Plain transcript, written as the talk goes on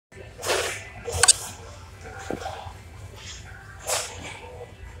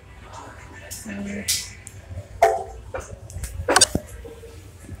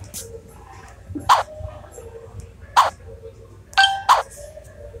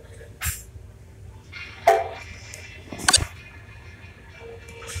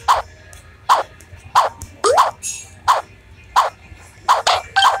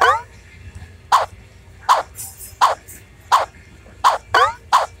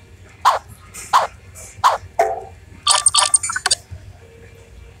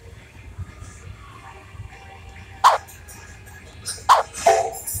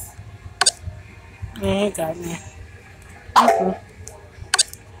it got me. Okay.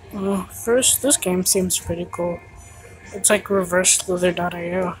 Well, first, this game seems pretty cool. It's like reverse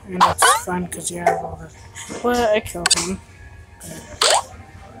slither.io, and it's fun because you have all the... Well, I killed him. But,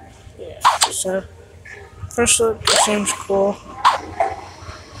 yeah, so... First look, it seems cool.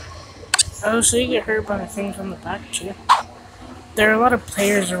 Oh, so you get hurt by the things on the back, too. There are a lot of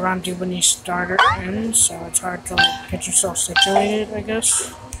players around you when you start or end, so it's hard to, like, get yourself situated, I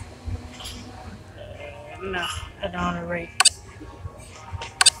guess. No, I don't want to rate.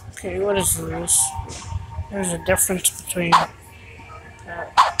 Okay, what is this? There's a difference between...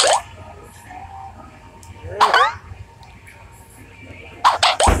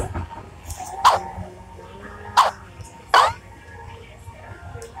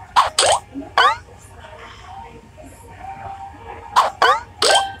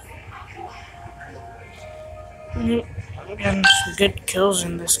 I'm getting some good kills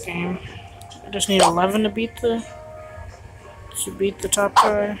in this game. I just need 11 to beat the top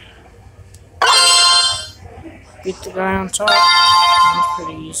guy. Beat the guy on top. That's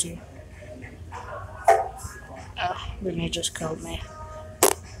pretty easy. Oh, then he just killed me.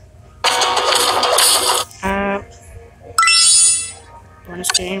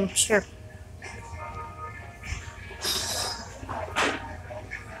 Bonus game, sure.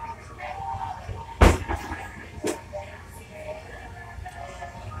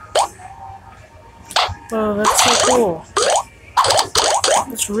 Oh, that's so cool.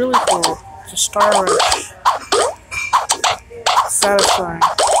 That's really cool. It's a star rush. Satisfying.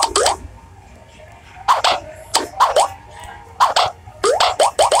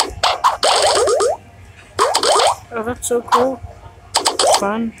 Oh, that's so cool.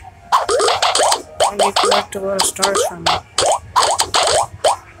 Fun. And you collect a lot of stars from it.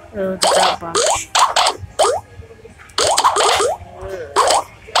 Oh, look at that bunch.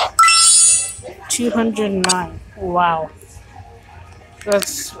 209. Wow.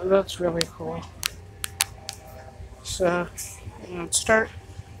 That's really cool. So, let's start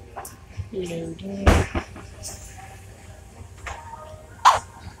loading.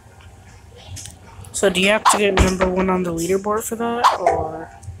 So, do you have to get number 1 on the leaderboard for that, or?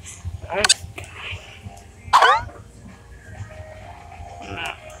 I'm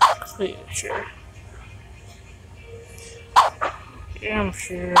not completely sure. Yeah, I'm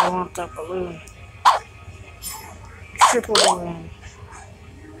sure I want that balloon. Triple balloon.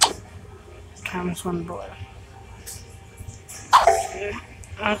 Times 1 boy.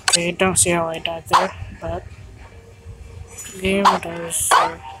 Okay, don't see how I died there, but the game does.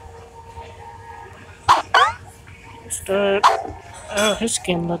 Start. Oh, his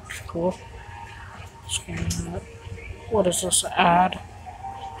skin looks cool. What is this ad?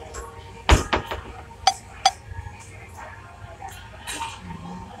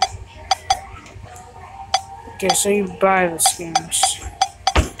 Okay, so you buy the skins.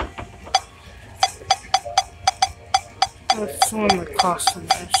 What's the one that costs the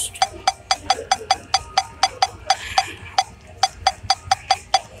most?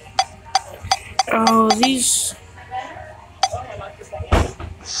 Oh, these...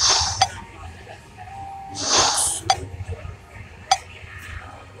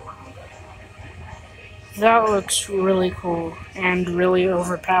 That looks really cool and really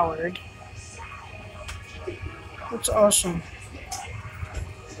overpowered. That's awesome.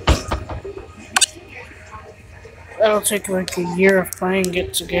 That'll take like a year of playing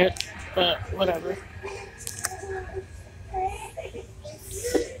it to get, but whatever.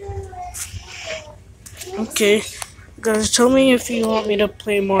 Okay, guys, tell me if you want me to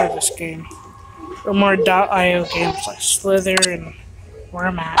play more of this game. Or more .io games like Slither and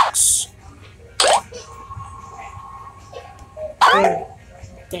Wormax. Oh,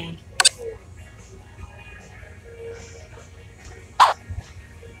 damn.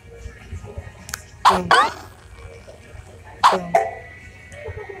 Boom. Boom.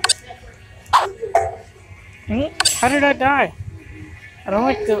 How did I die? I don't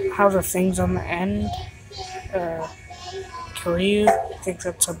like how the things on the end kill you. I think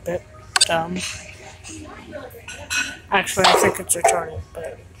that's a bit dumb. Actually, I think it's retarded,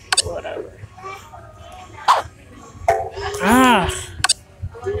 but whatever. Ah!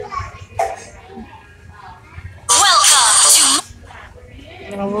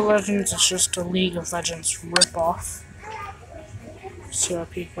 Mobile Legends is just a League of Legends ripoff. See how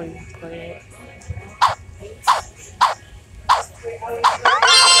people even play it.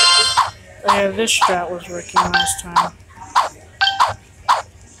 Oh yeah, this strat was working last time.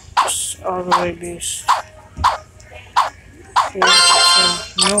 Just all the way base. Okay,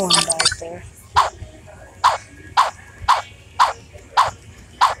 so no one died there.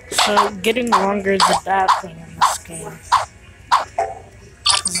 So Also, getting longer is a bad thing in this game.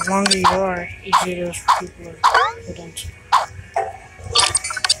 The longer you are, easier it is for people to get into.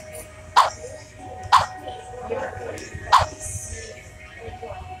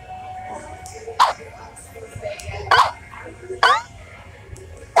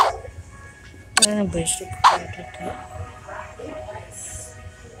 Anybody's still prepared to get that.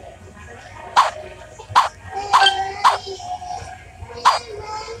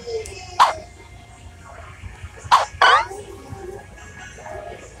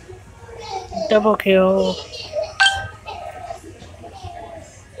 Double kill.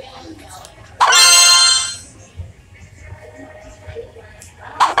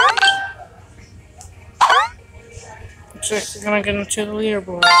 Looks like we're gonna get into the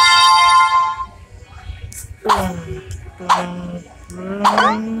leaderboard. Boom, boom,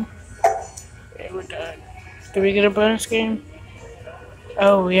 boom. Okay, we're done. Did we get a bonus game?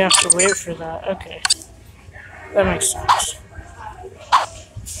 Oh, we have to wait for that. Okay. That makes sense.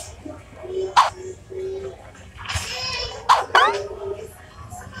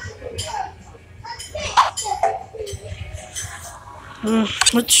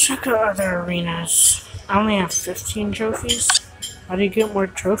 Let's check out other arenas. I only have 15 trophies. How do you get more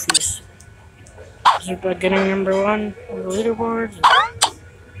trophies? Is it by getting number 1 on the leaderboards?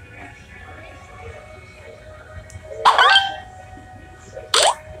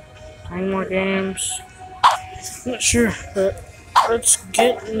 9 more games. I'm not sure, but let's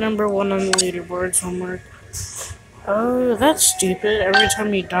get number 1 on the leaderboards. Homework. Oh, that's stupid. Every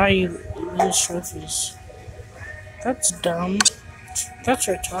time you die, you lose trophies. That's dumb. That's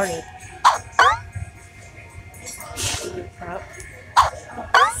retarded.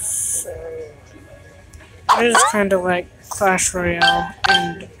 So, it is kind of like Clash Royale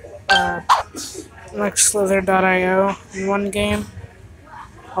and like Slither.io in one game,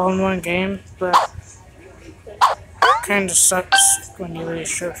 all in one game, but it kind of sucks when you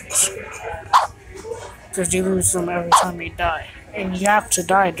lose trophies because you lose them every time you die, and you have to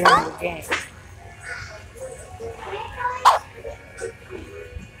die during the game.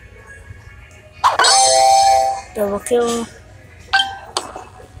 Double kill.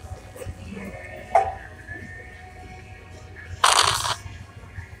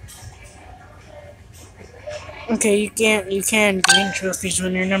 Okay, you can gain trophies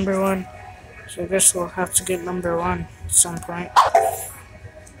when you're number 1. So I guess we'll have to get number 1 at some point.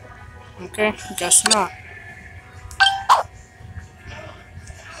 Okay, guess not.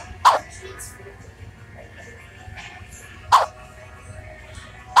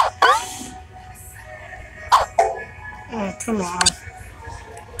 Oh, come on.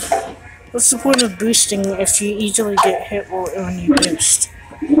 What's the point of boosting if you easily get hit when you boost?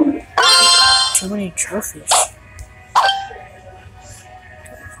 Too many trophies.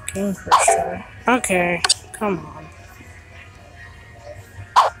 Game first try. Okay, come on.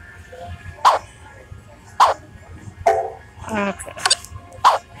 Okay.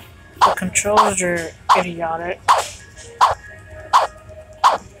 The controls are idiotic.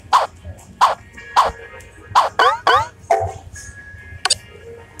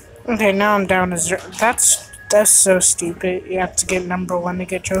 Okay, now I'm down to 0. That's so stupid. You have to get number 1 to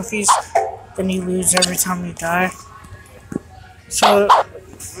get trophies. Then you lose every time you die. So,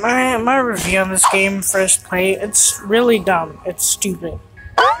 my review on this game, first play, it's really dumb. It's stupid.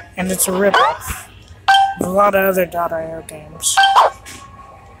 And it's a ripoff of a lot of other .io games.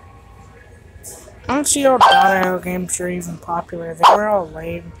 I don't see all .io games are even popular. They were all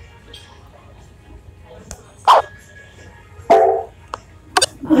lame.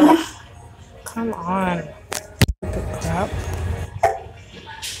 Come on. Stupid crap.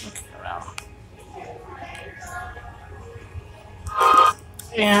 Okay, well.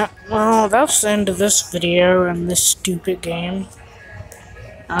 Yeah, well, that's the end of this video and this stupid game.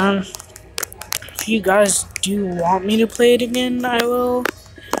 If you guys do want me to play it again, I will.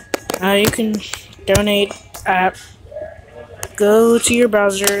 You can donate at, go to your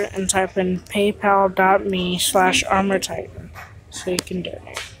browser and type in paypal.me/armortitan so you can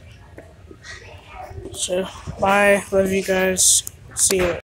donate. So, bye, love you guys, see you later.